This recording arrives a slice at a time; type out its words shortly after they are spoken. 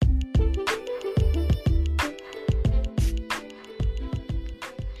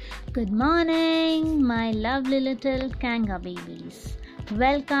Good morning, my lovely little Kanga babies.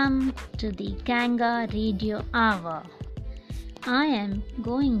 Welcome to the Kanga Radio Hour. I am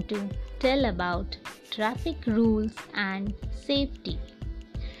going to tell about traffic rules and safety.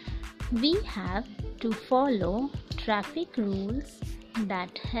 We have to follow traffic rules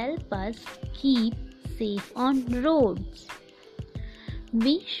that help us keep safe on roads.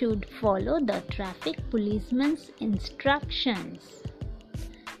 We should follow the traffic policeman's instructions.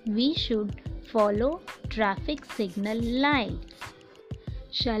 We should follow traffic signal lights.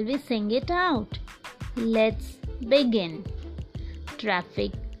 Shall we sing it out? Let's begin.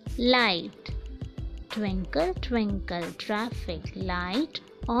 Traffic light. Twinkle, twinkle, traffic light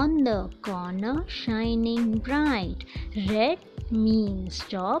on the corner shining bright. Red means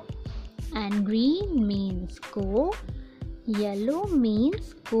stop and green means go. Yellow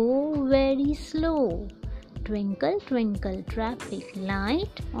means go very slow. Twinkle, twinkle, traffic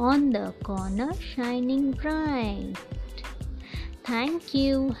light on the corner shining bright. Thank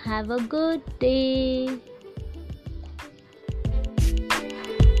you. Have a good day.